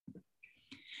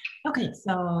Okay,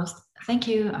 so thank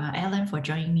you, Ellen, for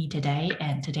joining me today.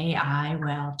 And today I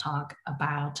will talk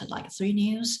about like three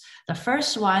news. The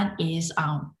first one is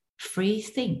on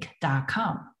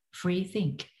freethink.com,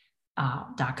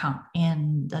 freethink.com.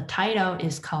 And the title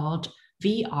is called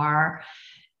VR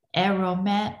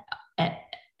Aromat,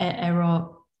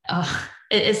 Aero,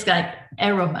 it's like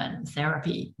aroman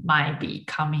therapy might be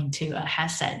coming to a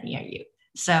headset near you.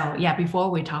 So yeah, before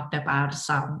we talked about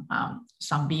some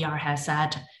VR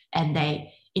headset and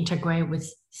they integrate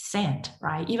with sand,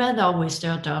 right? Even though we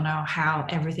still don't know how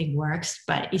everything works,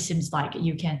 but it seems like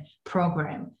you can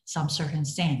program some certain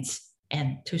sense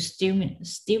and to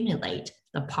stimulate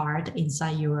the part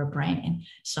inside your brain.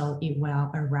 So it will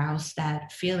arouse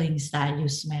that feelings that you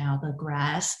smell the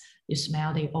grass, you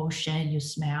smell the ocean, you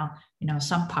smell,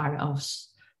 some part of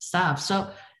stuff. So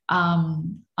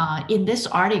in this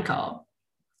article,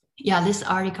 yeah, this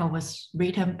article was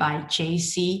written by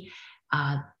JC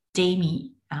uh,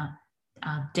 Dami,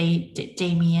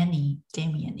 Damiani.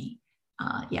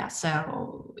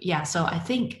 So I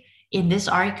think in this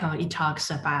article it talks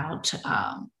about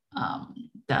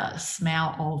the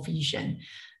smell or vision,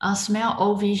 smell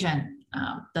or vision.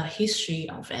 The history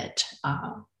of it.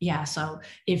 So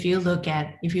if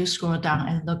you scroll down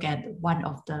and look at one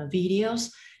of the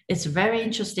videos, it's very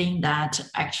interesting that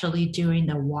actually during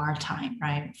the wartime,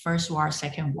 right? First war,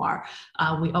 second war,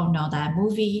 we all know that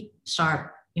movie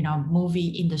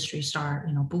industry start,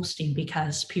 boosting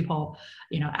because people,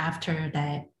 after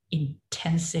that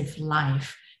intensive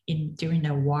life during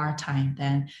the wartime,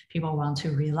 then people want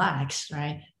to relax,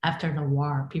 right? After the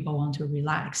war, people want to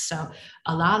relax. So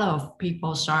a lot of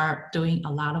people start doing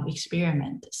a lot of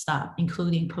experiment stuff,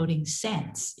 including putting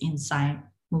scents inside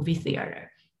movie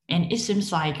theater. And it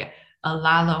seems like a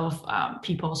lot of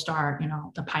people start,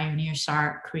 the pioneers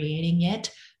start creating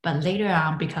it. But later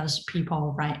on, because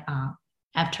people, right,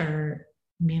 after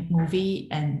movie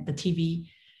and the TV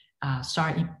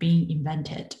start being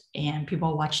invented and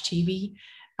people watch TV,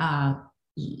 uh,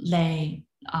 they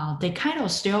kind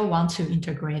of still want to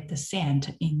integrate the scent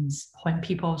in when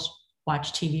people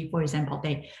watch TV. For example,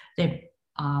 they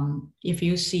if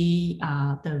you see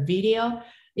the video,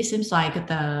 it seems like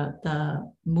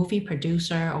the movie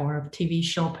producer or TV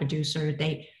show producer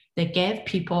they gave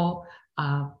people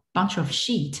a bunch of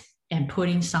sheet and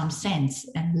putting some scents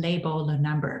and label the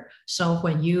number. So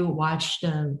when you watch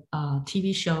the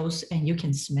TV shows and you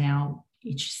can smell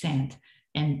each scent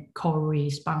and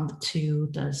correspond to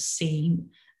the scene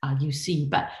you see,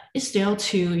 but it's still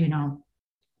too,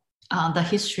 the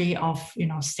history of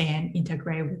sound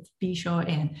integrate with visual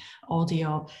and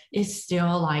audio is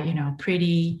still like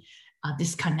pretty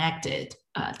disconnected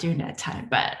during that time.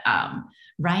 But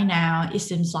right now it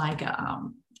seems like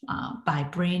by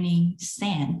bringing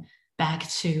sound back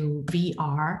to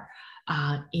VR,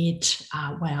 it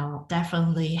will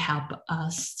definitely help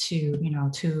us to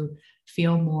to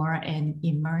feel more and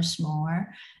immerse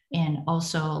more, and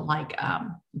also like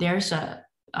there's a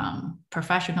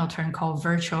professional term called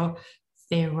virtual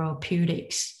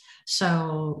therapeutics.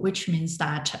 So, which means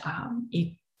that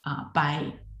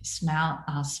by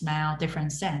smell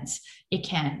different scents, it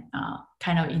can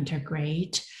kind of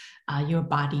integrate your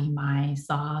body, mind,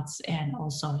 thoughts, and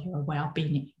also your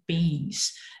well-being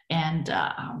beings. And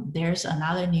there's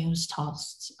another news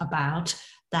talks about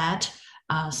that.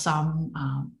 Some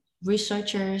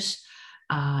researchers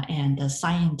and the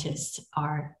scientists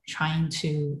are trying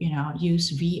to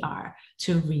use VR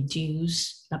to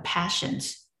reduce the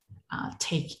patients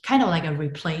take kind of like a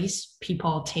replace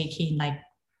people taking like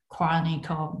chronic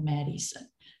medicine.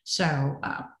 So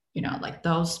like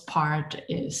those part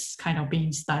is kind of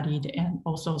being studied, and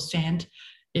also sand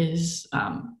is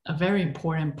a very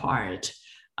important part.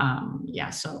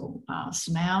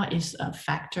 Smell is a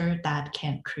factor that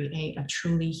can create a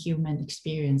truly human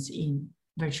experience in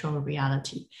virtual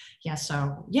reality.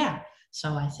 So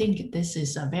I think this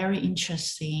is a very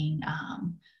interesting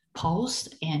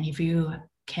post. And if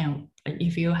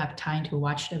you have time to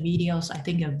watch the videos, I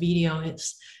think a video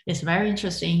is very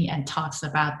interesting and talks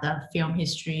about the film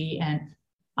history and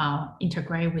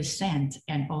integrate with scent,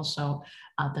 and also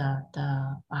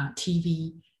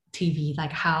TV,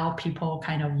 like how people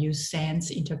kind of use scents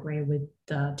integrate with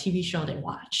the TV show they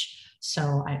watch.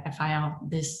 So I found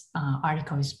this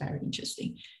article is very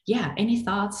interesting. Yeah, any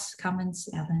thoughts, comments,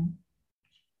 Evan?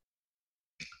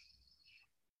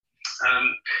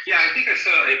 Yeah, I think I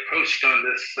saw a post on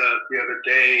this the other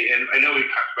day, and I know we've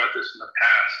talked about this in the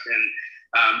past, and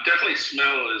definitely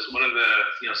smell is one of the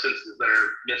senses that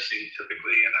are missing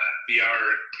typically in a VR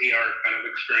or AR kind of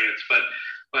experience. But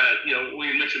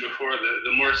we mentioned before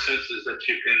the more senses that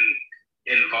you can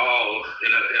involve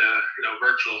in a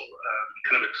virtual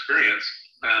experience,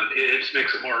 it just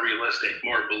makes it more realistic,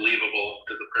 more believable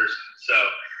to the person. So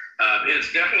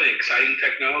it's definitely exciting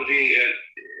technology, and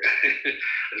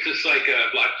it's just like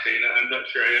blockchain. I'm not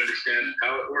sure I understand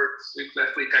how it works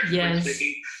exactly, technically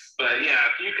speaking, but yeah,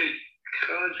 if you could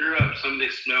conjure up some of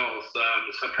these smells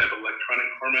in some type of electronic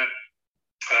format,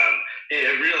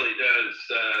 it really does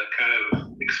kind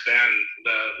of expand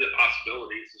the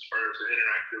possibilities as far as an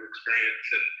interactive experience,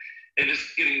 and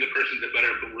just getting the person to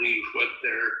better believe what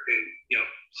they're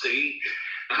seeing.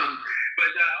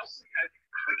 But also,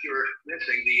 like you were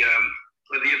mentioning,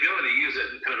 the ability to use it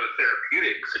in kind of a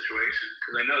therapeutic situation,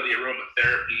 because I know the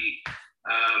aromatherapy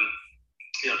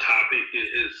topic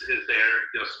is there.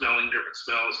 Smelling different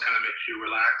smells kind of makes you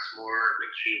relax more,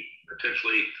 makes you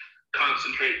potentially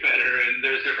concentrate better, and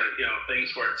there's different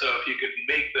things for it. So if you could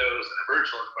make those in a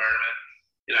virtual environment,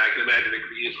 I can imagine it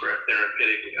could be used for a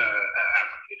therapeutic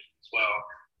application as well,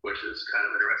 which is kind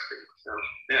of interesting. So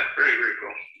yeah, very, very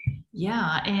cool.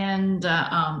 Yeah, and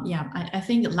I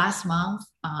think last month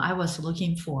I was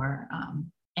looking for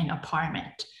an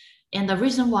apartment. And the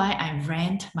reason why I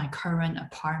rent my current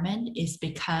apartment is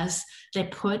because they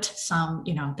put some,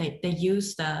 they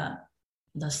use the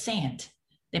scent.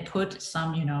 They put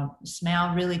some,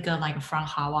 smell really good, like from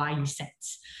Hawaii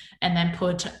scents, and then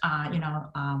put,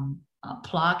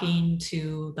 plug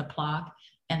into the plug,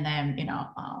 and then,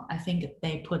 I think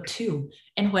they put two.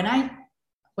 And when I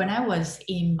was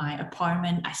in my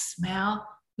apartment, I smell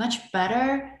much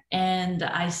better, and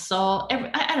I saw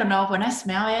I don't know, when I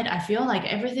smell it, I feel like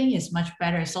everything is much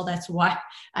better. So that's why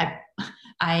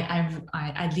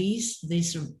I leased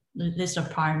this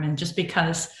apartment, just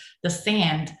because the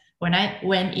scent, when I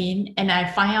went in and I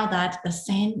find out that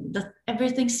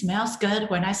everything smells good.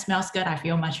 When I smells good, I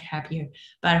feel much happier.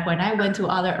 But when I went to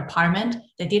other apartment,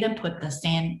 they didn't put the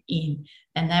scent in.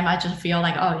 And then I just feel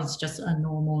like, oh, it's just a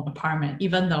normal apartment,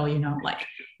 even though,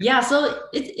 so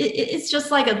it's just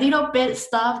like a little bit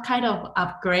stuff, kind of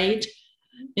upgrade,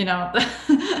 Yeah. No,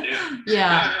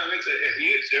 it makes a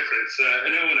huge difference. I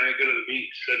know when I go to the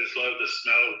beach, I just love the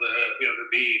smell of the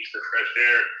beach, the fresh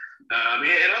air.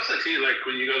 And also too, like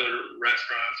when you go to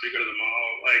restaurants or you go to the mall,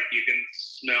 like you can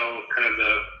smell kind of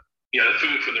the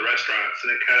food from the restaurants,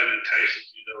 and it kind of entices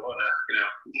you to want to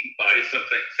buy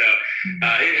something. So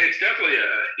it's definitely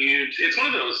it's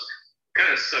one of those kind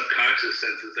of subconscious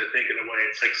senses, I think, in a way.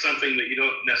 It's like something that you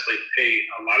don't necessarily pay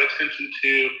a lot of attention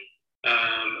to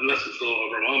unless it's a little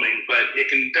overwhelming, but it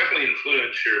can definitely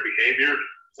influence your behavior,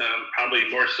 probably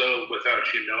more so without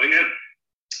you knowing it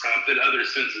than other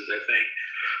senses, I think.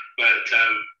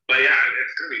 But yeah,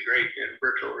 it's going to be great in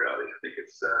virtual reality. I think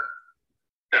it's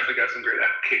definitely got some great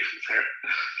applications there.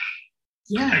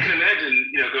 Yeah, I can imagine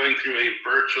going through a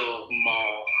virtual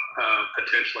mall,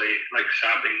 potentially like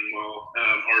shopping mall,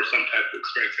 or some type of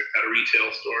experience like that, a retail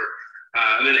store,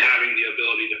 and then having the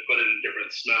ability to put in different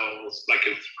smells, like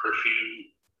if perfume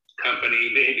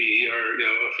company maybe, or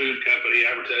a food company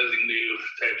advertising new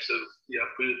types of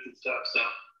foods and stuff. So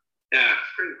yeah,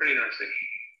 it's pretty interesting.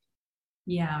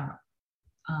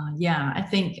 I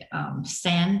think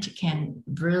scent can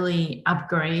really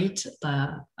upgrade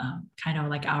the kind of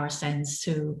like our sense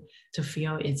to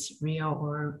feel it's real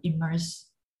or immerse.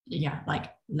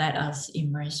 Like let us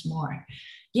immerse more.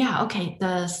 Okay.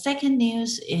 The second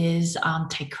news is on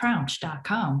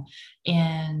TechCrunch.com,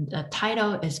 and the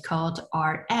title is called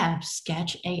 "Art App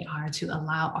Sketch AR to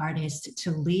Allow Artists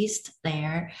to List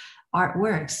Their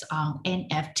Artworks on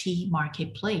NFT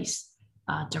Marketplace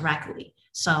directly."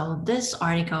 So this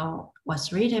article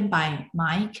was written by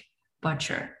Mike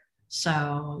Butcher.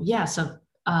 So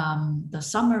the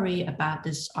summary about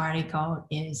this article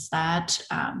is that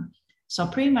so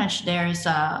pretty much there is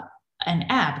an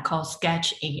app called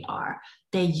Sketch AR.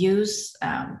 They use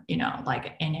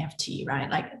like NFT, right?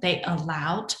 Like they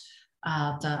allowed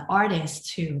the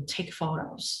artists to take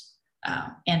photos,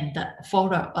 and the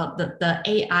photo the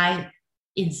AI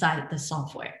inside the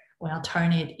software will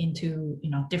turn it into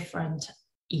different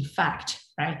effect,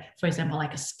 right? For example,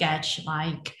 like a sketch,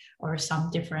 or some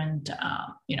different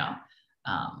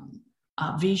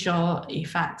visual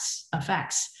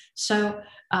effects. So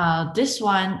this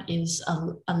one is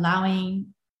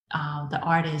allowing the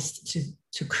artist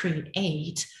to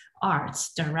create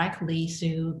arts directly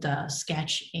through the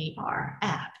Sketch AR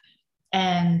app,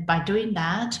 and by doing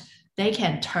that, they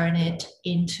can turn it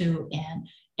into an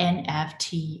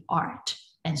NFT art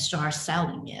and start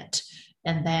selling it.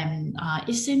 And then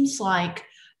it seems like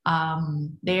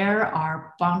there are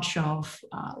a bunch of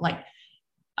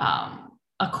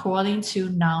according to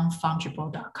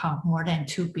nonfungible.com, more than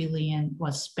 2 billion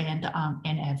was spent on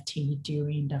NFT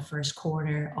during the first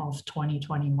quarter of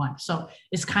 2021. So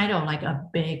it's kind of like a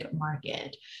big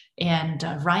market. And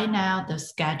right now, the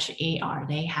Sketch AR,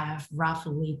 they have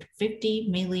roughly 50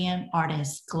 million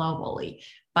artists globally,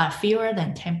 but fewer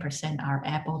than 10% are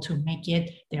able to make it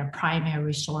their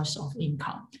primary source of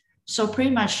income. So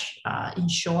pretty much, in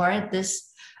short,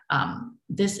 this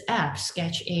app,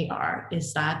 Sketch AR,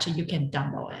 is that you can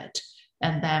download it,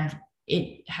 and then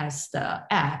it has the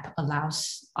app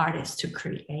allows artists to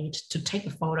take a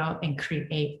photo and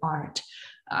create art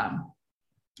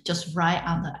just right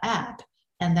on the app,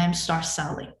 and then start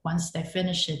selling. Once they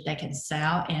finish it, they can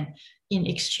sell, and in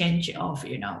exchange of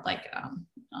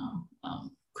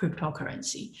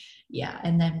cryptocurrency, yeah,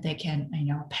 and then they can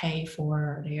pay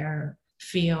for their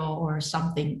feel or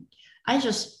something. I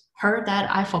just heard that,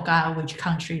 I forgot which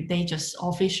country, they just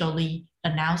officially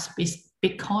announced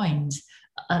Bitcoins,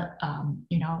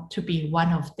 to be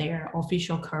one of their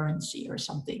official currency or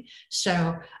something.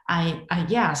 So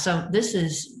so this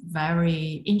is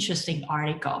very interesting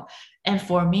article. And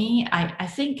for me, I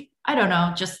think, I don't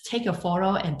know, just take a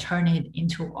photo and turn it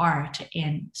into art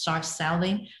and start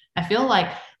selling. I feel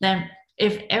like then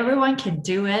if everyone can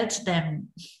do it, then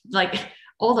like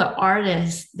all the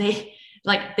artists, they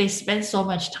spend so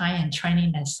much time in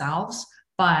training themselves,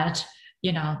 but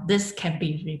this can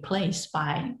be replaced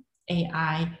by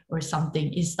AI or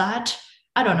something. Is that,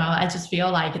 I don't know, I just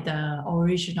feel like the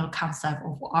original concept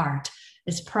of art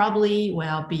is probably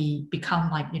will become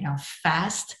like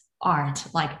fast art,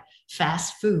 like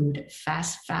fast food,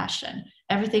 fast fashion.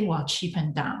 Everything will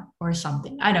cheapen down or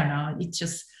something. I don't know. It's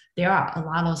just, there are a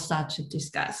lot of stuff to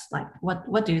discuss. Like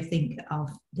what do you think of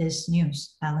this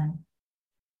news, Alan?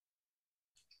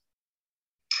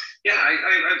 Yeah,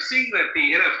 I'm seeing that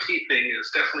the NFT thing is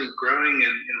definitely growing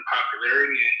in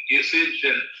popularity and usage,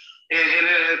 and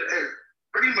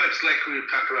pretty much like we've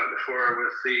talked about before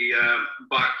with the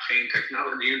blockchain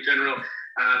technology in general.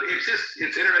 It's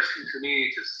interesting to me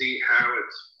to see how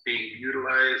it's being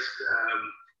utilized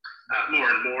more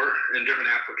and more in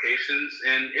different applications,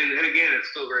 and again,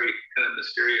 it's still very kind of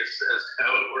mysterious as to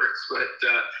how it works, but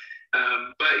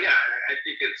yeah, I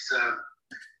think it's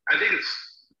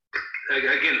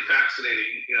again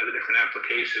fascinating, the different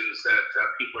applications that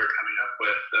people are coming up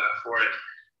with for it,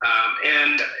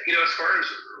 and as far as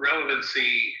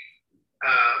relevancy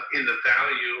in the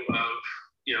value of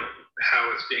how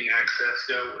it's being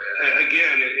accessed,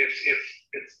 again, it's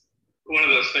one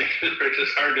of those things where it's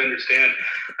just hard to understand.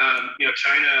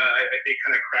 China, I think,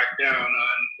 kind of cracked down on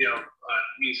on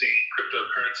using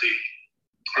cryptocurrency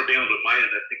or being able to mine it,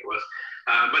 I think it was.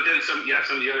 But then some of the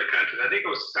other countries, I think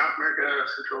it was South America,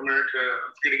 Central America,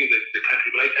 I'm forgetting the country,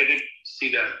 but I did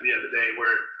see that the other day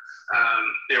where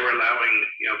they were allowing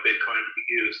Bitcoin to be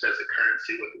used as a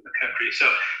currency within the country. So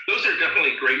those are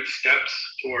definitely great steps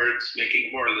towards making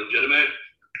it more legitimate.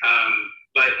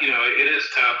 But it is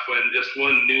tough when just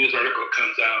one news article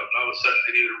comes out and all of a sudden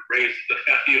it either raises the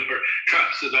value or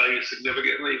drops the value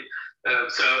significantly.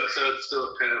 So it's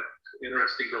still kind of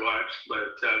interesting to watch,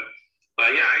 but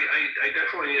yeah, I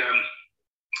definitely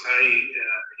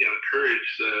encourage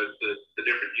the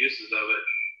different uses of it,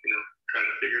 trying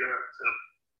to figure it out. So.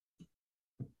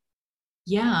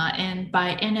 Yeah, and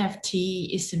by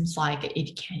NFT, it seems like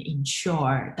it can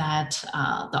ensure that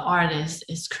the artist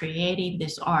is creating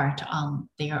this art on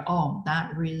their own,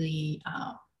 not really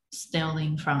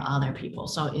stealing from other people.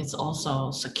 So it's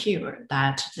also secure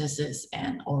that this is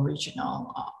an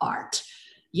original art.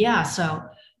 Yeah, so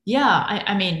yeah,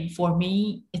 I mean, for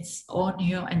me, it's all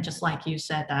new. And just like you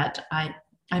said that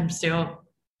I'm still,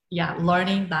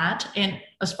 learning that. And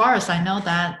as far as I know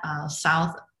that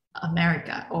South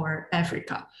America or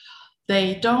Africa,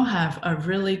 they don't have a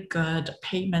really good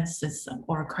payment system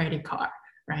or credit card,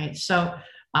 right? So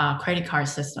credit card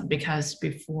system, because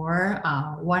before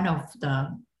one of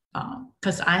the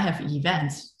because I have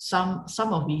events, some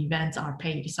of the events are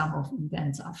paid, some of the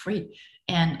events are free.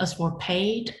 And as for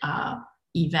paid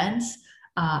events,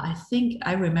 I think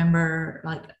I remember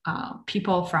like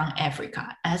people from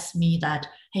Africa asked me that,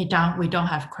 hey, Don, we don't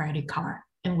have credit card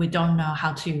and we don't know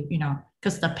how to,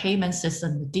 because the payment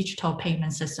system, the digital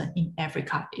payment system in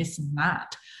Africa is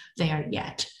not there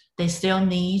yet. They still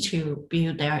need to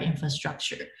build their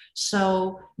infrastructure.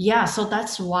 So so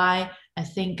that's why I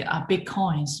think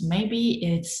Bitcoins, maybe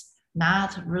it's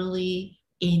not really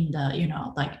in the,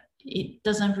 like it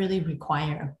doesn't really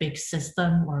require a big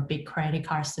system or a big credit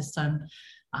card system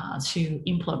to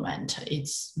implement.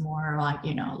 It's more like,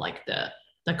 like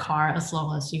the car, as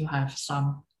long as you have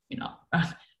some,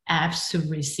 apps to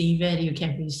receive it. You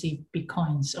can receive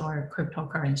Bitcoins or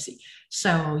cryptocurrency.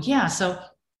 So yeah, so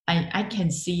I can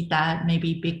see that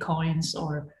maybe Bitcoins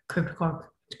or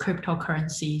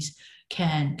cryptocurrencies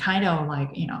can kind of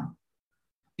like,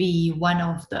 be one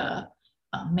of the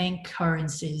main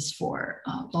currencies for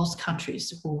those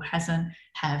countries who hasn't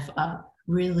have a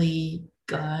really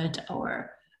good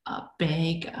or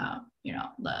big,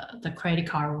 the credit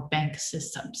card or bank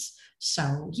systems.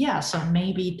 So yeah, so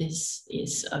maybe this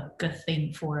is a good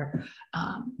thing for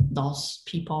those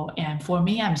people. And for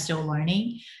me, I'm still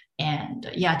learning. And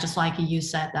yeah, just like you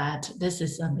said, that this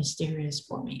is a mysterious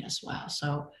for me as well.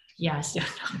 So yeah, I still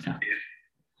don't know.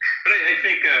 But I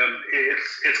think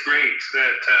it's great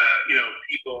that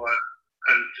people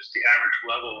on just the average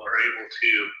level are able to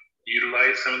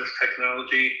utilize some of this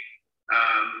technology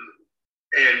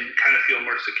and kind of feel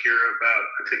more secure about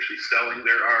potentially selling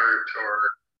their art or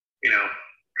kind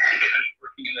of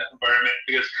working in that environment,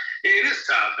 because it is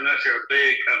tough. And that's a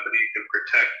big company can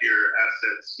protect your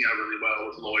assets really well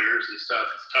with lawyers and stuff.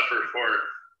 It's tougher for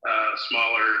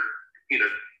smaller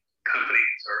either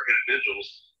companies or individuals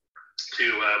to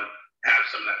have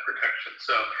some of that protection.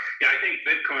 So yeah, I think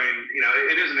Bitcoin,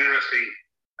 it is an interesting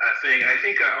thing. I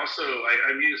think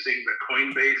I'm using the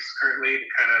Coinbase currently to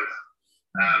kind of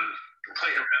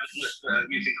play around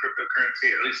with using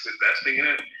cryptocurrency, or at least investing in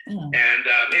it. And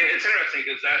it's interesting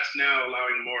because that's now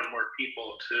allowing more and more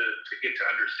people to get to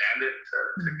understand it,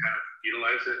 to kind of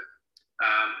utilize it.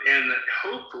 And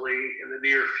hopefully in the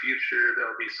near future,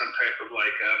 there'll be some type of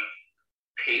like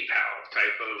PayPal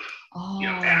type of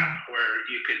app where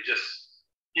you could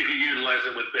utilize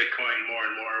it with Bitcoin more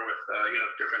and more with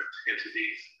different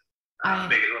entities.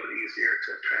 Make it a little bit easier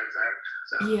to transact.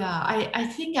 So. Yeah, I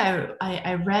think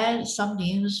I read some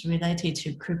news related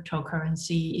to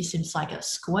cryptocurrency. It seems like a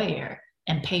Square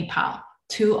and PayPal,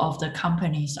 two of the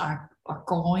companies are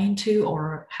going to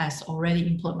or has already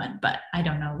implemented, but I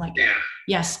don't know.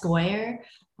 Square,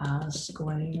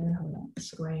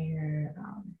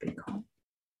 Bitcoin.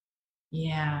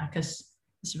 Yeah, because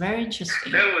it's very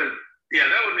interesting. That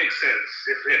would make sense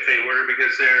if they were,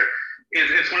 because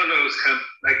it's one of those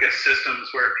systems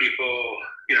where people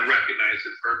recognize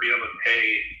it for being able to pay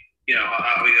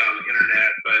obviously on the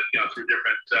internet, but through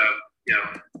different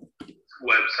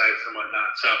websites and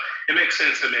whatnot. So it makes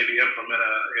sense to maybe implement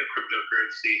a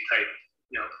cryptocurrency type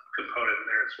component in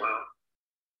there as well.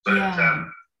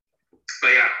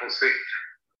 But yeah, we'll see.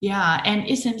 Yeah, and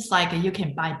it seems like you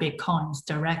can buy Bitcoins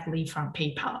directly from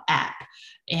PayPal app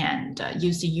and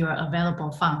using your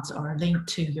available funds or linked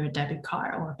to your debit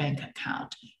card or bank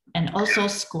account. And also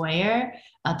Square,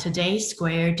 today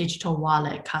Square digital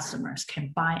wallet customers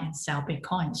can buy and sell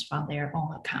Bitcoins from their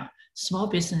own account. Small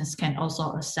business can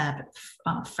also accept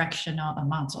fractional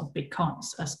amounts of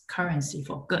Bitcoins as currency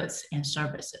for goods and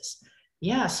services.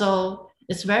 Yeah, so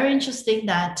it's very interesting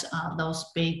that those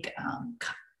big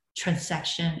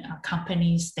transaction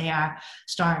companies, they are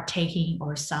start taking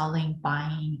or selling,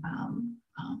 buying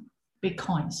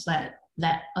Bitcoins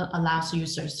that allows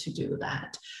users to do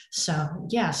that. So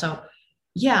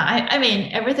I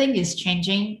mean, everything is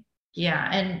changing. Yeah,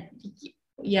 and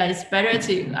yeah, it's better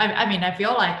to. I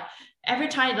feel like every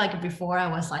time, like before, I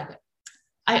was like,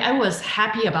 I was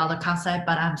happy about the concept,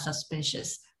 but I'm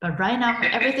suspicious. But right now,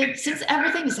 since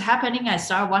everything is happening, I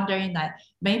start wondering that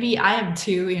maybe I am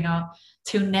too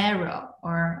narrow,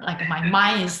 or like my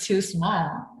mind is too small.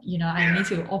 I need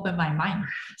to open my mind.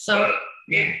 So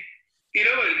it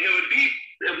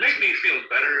would make me feel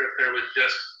better if there was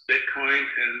just Bitcoin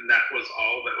and that was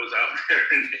all that was out there,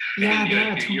 and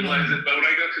you could utilize it. But when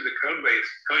I go to the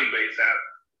Coinbase app,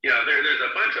 there's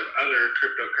a bunch of other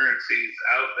cryptocurrencies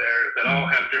out there that all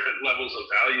have different levels of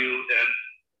value, and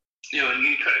and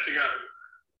you try to figure out,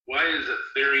 why is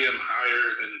Ethereum higher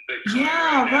than Bitcoin?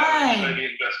 Yeah, right. Should I be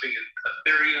investing in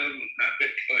Ethereum, not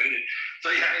Bitcoin? And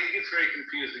so it gets very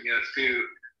confusing as to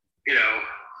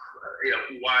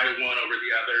why one over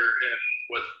the other, and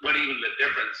what even the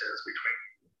difference is between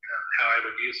how I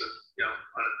would use it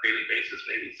on a daily basis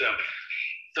maybe. So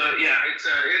yeah, it's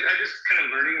I'm just kind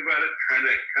of learning about it, trying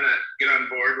to kind of get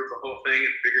on board with the whole thing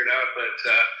and figure it out. But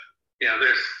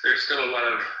there's still a lot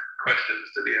of questions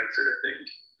to be answered, I think.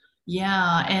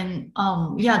 Yeah, and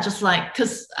just like,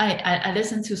 because I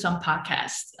listened to some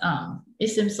podcasts, it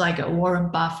seems like Warren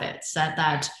Buffett said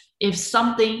that if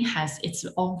something has its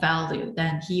own value,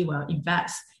 then he will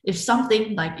invest. If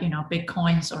something like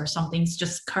Bitcoins or something's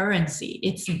just currency,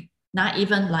 it's not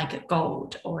even like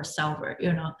gold or silver,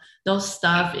 those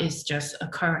stuff is just a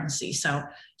currency. So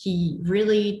he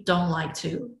really don't like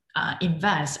to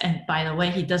invest. And by the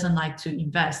way, he doesn't like to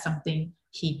invest something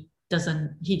he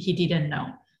didn't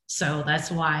know. So that's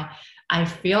why I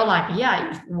feel like,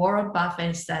 yeah, if Warren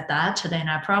Buffett said that, then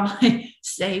I probably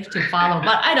safe to follow.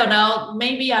 But I don't know,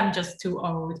 maybe I'm just too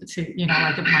old to,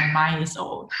 like my mind is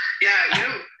old. Yeah,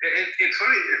 it's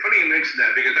funny. It's funny you mentioned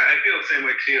that because I feel the same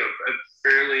way too. I'm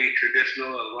fairly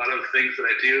traditional. A lot of things that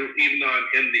I do, even though I'm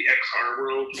in the XR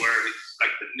world where it's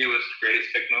like the newest,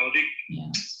 greatest technology. Yeah.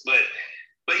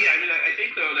 But yeah, I mean, I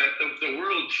think though that the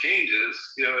world changes,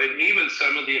 and even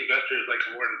some of the investors like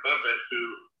Warren Buffett, who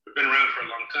have been around for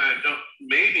a long time, don't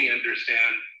maybe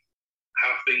understand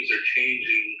how things are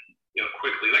changing,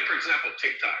 quickly. Like for example,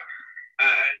 TikTok.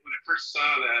 When I first saw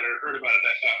that or heard about it,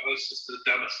 I thought, well, it's just the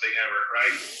dumbest thing ever,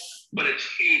 right? But it's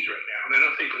huge right now, and I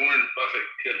don't think Warren Buffett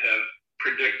could have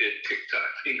predicted TikTok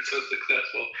being so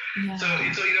successful. Yeah. So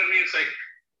you know what I mean? It's like,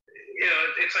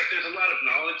 it's like there's a lot of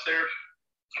knowledge there.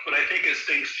 But I think as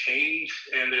things change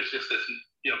and there's just this,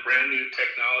 brand new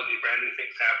technology, brand new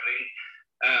things happening,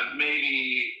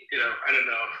 maybe, I don't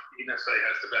know if he necessarily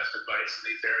has the best advice in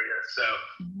these areas. So,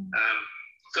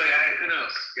 so yeah, who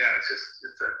knows? Yeah, it's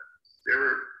a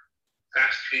very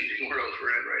fast changing world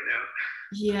we're in right now.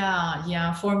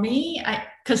 Yeah. For me,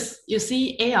 because you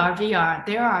see AR, VR,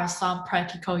 there are some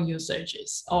practical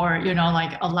usages or,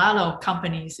 like a lot of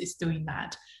companies is doing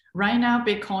that. Right now,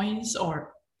 Bitcoins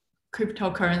or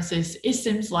cryptocurrencies, it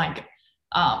seems like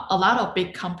a lot of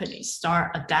big companies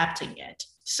start adapting it.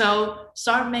 So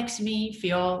makes me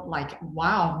feel like,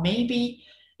 wow, maybe,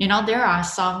 there are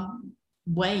some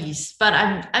ways, but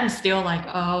I'm still like,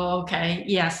 oh, okay.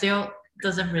 Yeah, still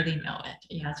doesn't really know it.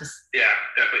 Yeah, definitely.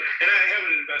 And I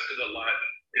haven't invested a lot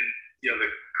in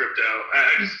the crypto.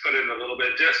 I just put in a little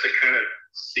bit just to kind of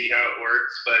see how it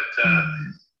works. But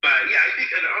yeah, I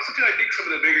think, and also I think some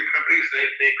of the bigger companies,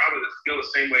 they probably feel the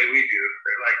same way we do.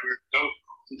 They're like, we don't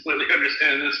completely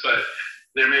understand this, but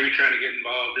they're maybe trying to get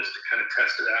involved just to kind of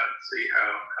test it out and see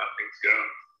how things go.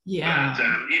 Yeah.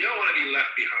 But you don't want to be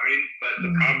left behind, but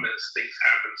the problem is things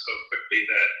happen so quickly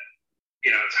that,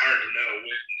 it's hard to know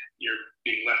when you're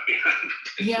being left behind.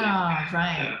 Yeah,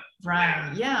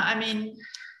 right. Yeah,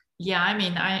 I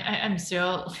mean, I'm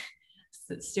still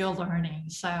learning.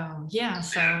 So yeah,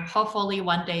 so hopefully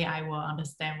one day I will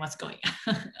understand what's going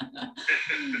on.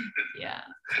 Yeah,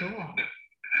 cool.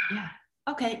 Yeah.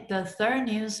 Okay, the third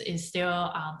news is still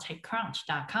on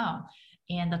TechCrunch.com.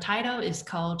 And the title is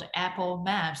called Apple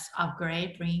Maps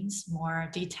Upgrade Brings More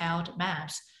Detailed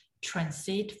Maps,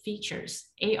 Transit Features,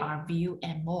 AR View,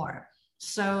 and more.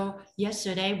 So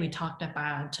yesterday we talked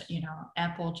about,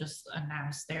 Apple just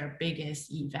announced their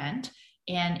biggest event.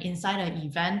 And inside the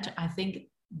event, I think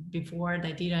before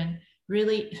they didn't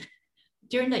really,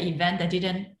 during the event, they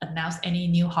didn't announce any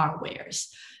new hardwares.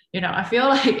 I feel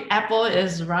like Apple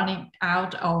is running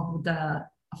out of the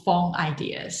phone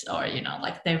ideas or,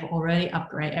 like they've already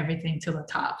upgraded everything to the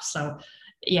top. So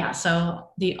yeah, so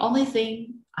the only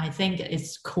thing I think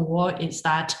is cool is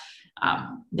that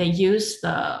they use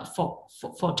the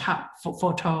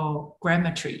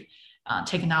photogrammetry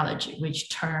technology, which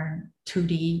turn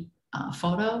 2D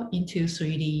photo into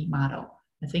 3D model.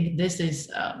 I think this is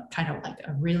kind of like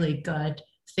a really good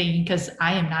thing because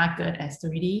I am not good at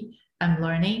 3D.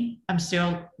 I'm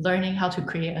still learning how to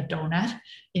create a donut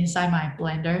inside my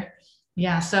Blender.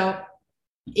 Yeah, so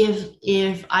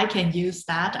if I can use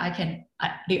that,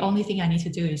 the only thing I need to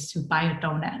do is to buy a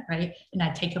donut, right? And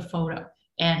I take a photo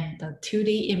and the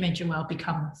 2D image will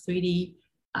become a 3D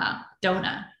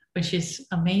donut, which is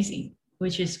amazing,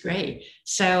 which is great.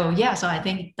 So yeah, so I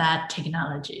think that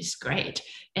technology is great.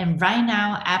 And right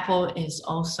now, Apple is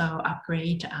also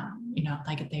upgrade,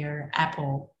 like their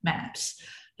Apple Maps.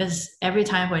 Because every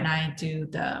time when I do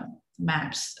the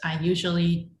maps, I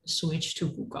usually switch to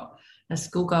Google. As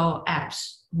Google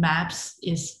Maps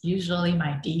is usually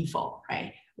my default,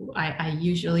 right? I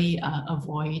usually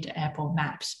avoid Apple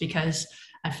Maps because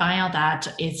I find out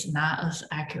that it's not as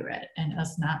accurate and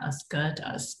it's not as good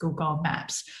as Google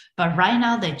Maps. But right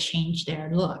now they changed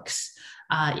their looks.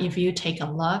 If you take a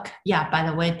look, yeah, by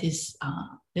the way,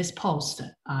 this post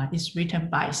is written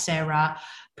by Sarah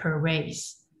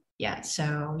Perez. Yeah,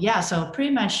 so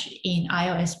pretty much in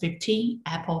iOS 15,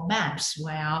 Apple Maps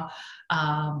will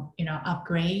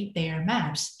upgrade their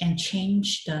maps and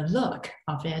change the look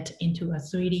of it into a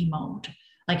 3D mode,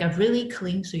 like a really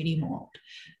clean 3D mode.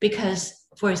 Because,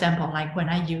 for example, like when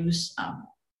I use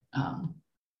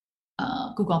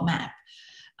Google Map,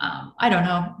 I don't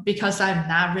know, because I'm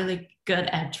not really good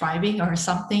at driving or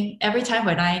something. Every time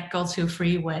when I go to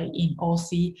freeway in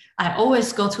OC, I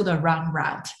always go to the wrong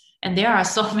route. And there are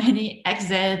so many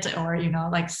exits or,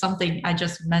 like something I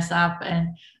just mess up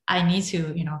and I need to,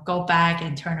 go back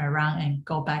and turn around and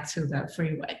go back to the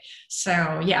freeway.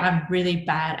 So yeah, I'm really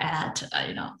bad at,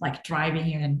 like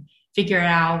driving and figure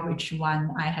out which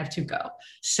one I have to go.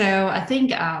 So I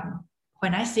think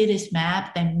when I see this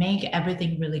map, they make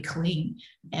everything really clean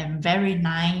and very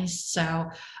nice.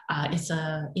 So it's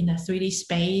in a 3D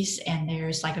space, and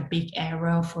there's like a big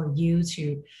arrow for you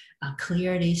to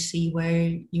clearly see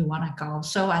where you want to go.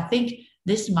 So I think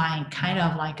this might kind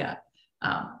of like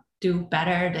do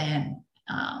better than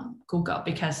Google,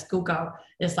 because Google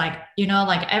is like,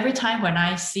 like every time when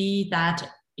I see that,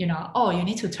 oh, you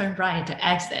need to turn right to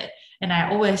exit, and I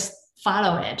always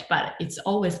follow it, but it's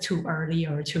always too early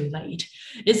or too late.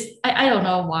 I don't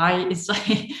know why. It's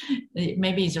like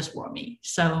maybe it's just for me.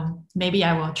 So maybe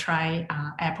I will try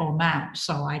Apple Maps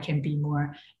so I can be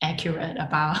more accurate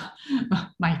about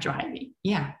my driving.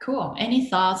 Yeah, cool. Any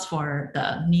thoughts for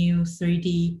the new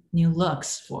 3D new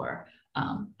looks for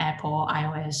Apple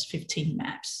iOS 15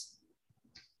 maps?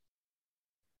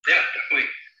 Yeah, definitely.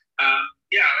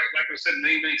 Yeah, like I said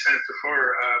many times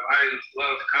before, I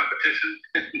love competition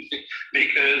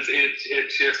because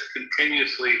it just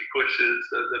continuously pushes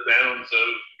the bounds of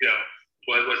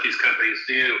what these companies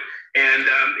do, and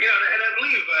and I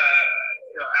believe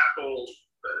Apple,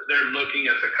 they're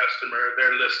looking at the customer,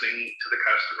 they're listening to the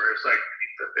customers, like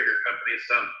the bigger companies.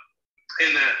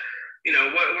 In that,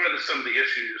 what are some of the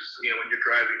issues when you're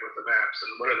driving with the maps,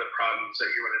 and what are the problems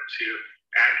that you run into?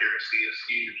 Accuracy is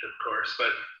huge, of course,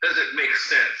 but does it make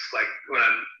sense? Like when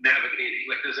I'm navigating,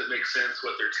 like does it make sense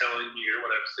what they're telling me or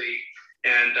what I'm seeing?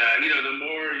 And the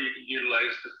more you can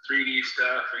utilize the 3D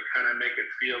stuff and kind of make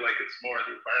it feel like it's more of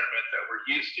the environment that we're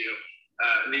used to,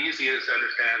 the easier it is to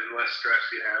understand, the less stress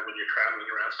you have when you're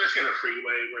traveling around, especially on a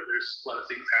freeway where there's a lot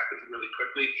of things happening really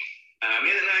quickly. And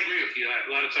I agree with you.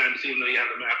 A lot of times, even though you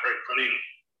have the map right in front of you,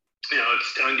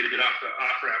 it's telling you to get off the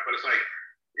off ramp, but it's like,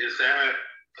 is that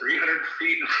 300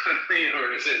 feet in front of me,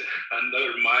 or is it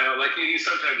another mile? Like you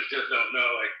sometimes just don't know,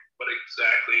 like what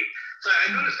exactly. So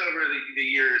I noticed over the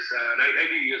years, and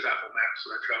I do use Apple Maps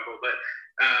when I travel, but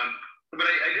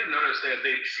I did notice that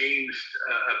they've changed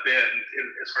a bit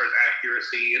as far as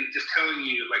accuracy, and just telling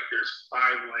you like there's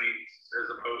 5 lanes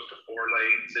as opposed to 4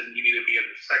 lanes, and you need to be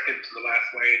in the second to the last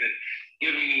lane, and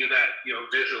giving you that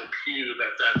visual cue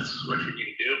that that's what you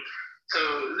need to do. So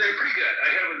they're pretty good.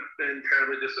 I haven't been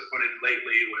terribly disappointed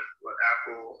lately with what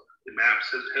Apple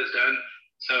Maps has done.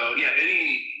 So yeah,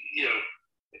 any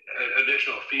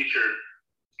additional feature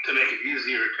to make it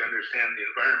easier to understand the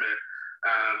environment,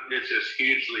 it's just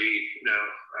hugely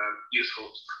useful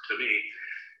to me.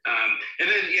 And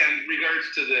then in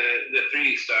regards to the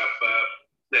 3D stuff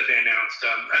that they announced,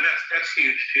 and that's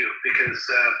huge too, because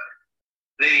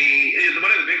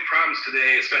one of the big problems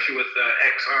today, especially with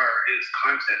XR, is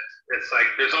content. It's like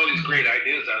there's all these great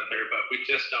ideas out there, but we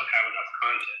just don't have enough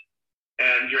content.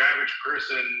 And your average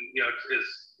person,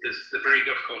 is very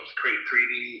difficult to create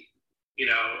 3D.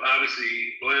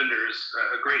 Obviously Blender is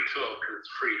a great tool because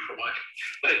it's free for one,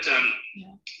 but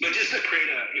just to create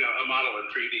a model in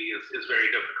 3D is very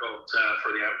difficult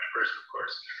for the average person, of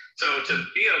course. So to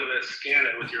be able to scan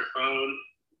it with your phone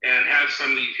and have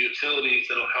some of these utilities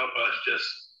that'll help us just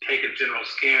take a general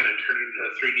scan and turn it into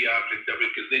a 3D object that we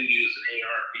could then use in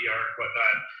AR, VR, and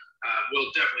whatnot, will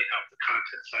definitely help the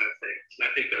content side of things. And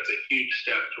I think that's a huge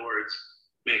step towards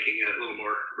making it a little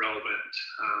more relevant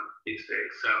these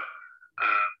days. So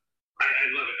I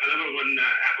love it. I love it when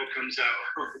Apple comes out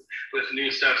with new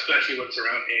stuff, especially what's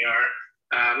around AR.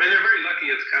 And they're very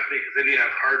lucky as a company because they do have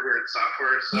hardware and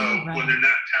software. So when they're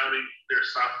not touting their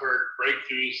software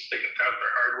breakthroughs, they can tout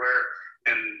their hardware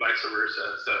and vice versa.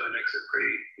 So it makes it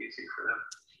pretty easy for them.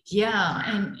 Yeah,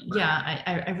 and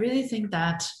I really think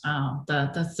that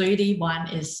the 3D one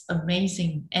is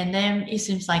amazing. And then it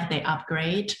seems like they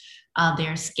upgrade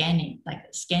their scanning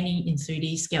in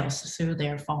 3D skills through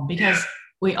their phone, because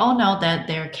we all know that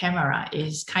their camera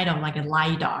is kind of like a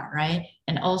LiDAR, right?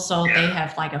 And also they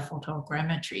have like a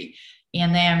photogrammetry.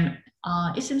 And then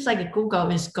it seems like Google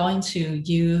is going to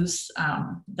use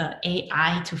the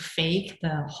AI to fake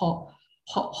the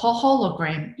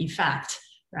hologram effect,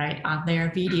 right, on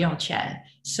their video chat.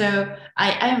 So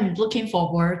I am looking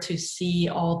forward to see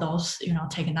all those,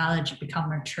 technology become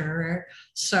mature.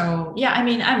 So yeah, I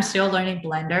mean, I'm still learning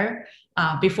Blender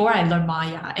before I learn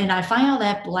Maya. And I find out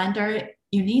that Blender,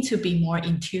 you need to be more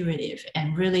intuitive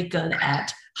and really good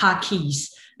at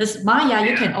hotkeys. Because Maya,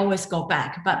 you can always go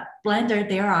back, but Blender,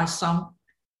 there are some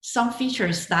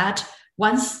features that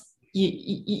once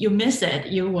you miss it,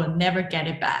 you will never get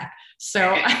it back. So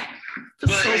I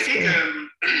think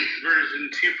version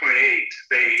 2.8,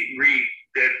 they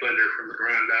did Blender from the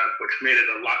ground up, which made it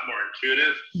a lot more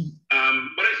intuitive.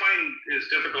 What I find is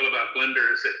difficult about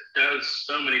Blender is it does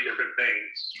so many different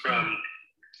things, from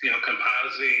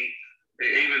compositing,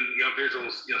 even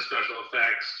visuals, special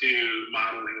effects, to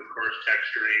modeling, of course,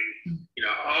 texturing,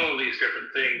 all of these different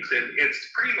things, and it's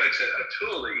pretty much a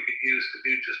tool that you could use to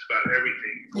do just about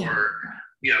everything for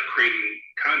creating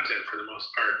content for the most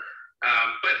part.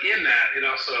 But in that, it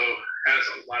also has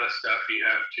a lot of stuff you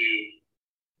have to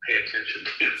pay attention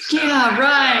to. So,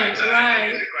 right. I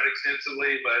use it quite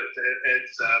extensively, but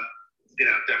it's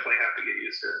definitely have to get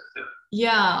used to it.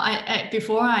 Yeah, I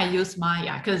before I use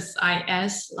Maya, because I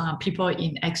asked people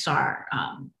in XR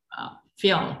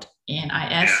field, and I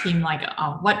asked him like,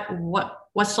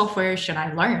 what software should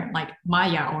I learn, like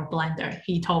Maya or Blender?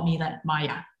 He told me that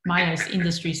Maya is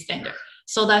industry standard.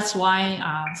 So that's why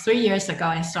 3 years ago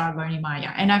I started learning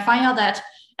Maya, and I find out that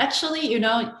actually,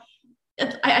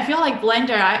 I feel like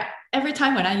Blender. Every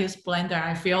time when I use Blender,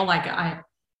 I feel like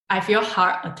I feel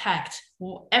heart attacked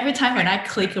every time when I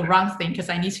click the wrong thing, because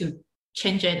I need to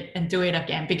change it and do it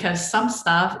again. Because some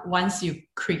stuff, once you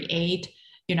create,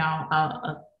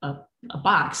 a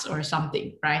box or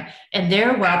something, right? And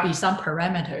there will be some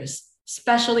parameters,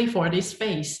 especially for this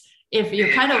face. If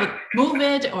you kind of move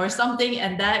it or something,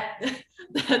 and that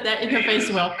interface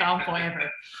will gone forever.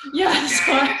 Yeah, so it's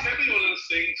definitely one of those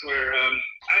things where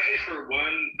for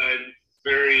one, I'm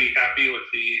very happy with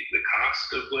the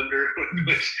cost of Blender,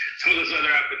 which some of those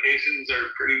other applications are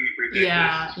pretty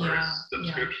ridiculous as far as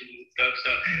subscriptions and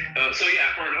stuff. So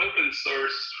for an open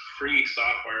source free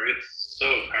software, it's so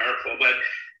powerful. But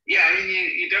I mean,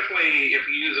 you definitely, if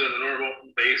you use it on a normal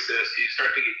basis, you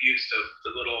start to get used to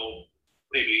the little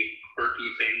maybe quirky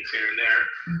things here and there.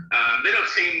 They don't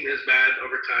seem as bad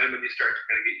over time when you start to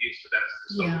kind of get used to that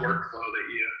workflow that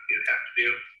you have to do.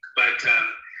 But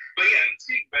it's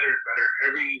getting better and better.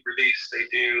 Every release they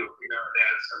do, it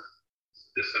adds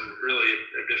some really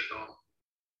additional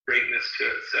greatness to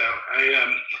it. So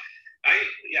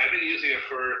I've been using it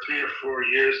for 3 or 4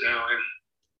 years now, and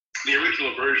the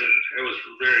original version, it was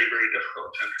very, very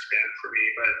difficult to understand for me.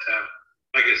 But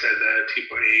like I said, the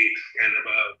 2.8 and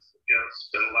above, it's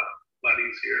been a lot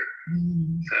easier.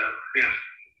 So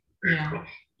very cool.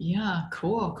 Yeah,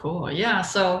 cool. Yeah,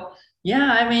 so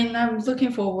I mean, I'm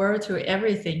looking forward to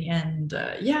everything, and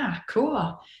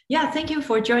cool. Yeah, thank you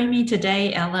for joining me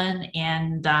today, Ellen,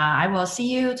 and I will see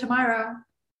you tomorrow.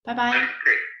 Bye-bye.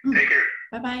 Great. Take care.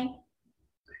 Bye-bye.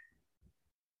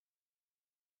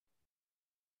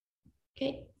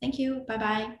 Okay, thank you.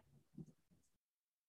 Bye-bye.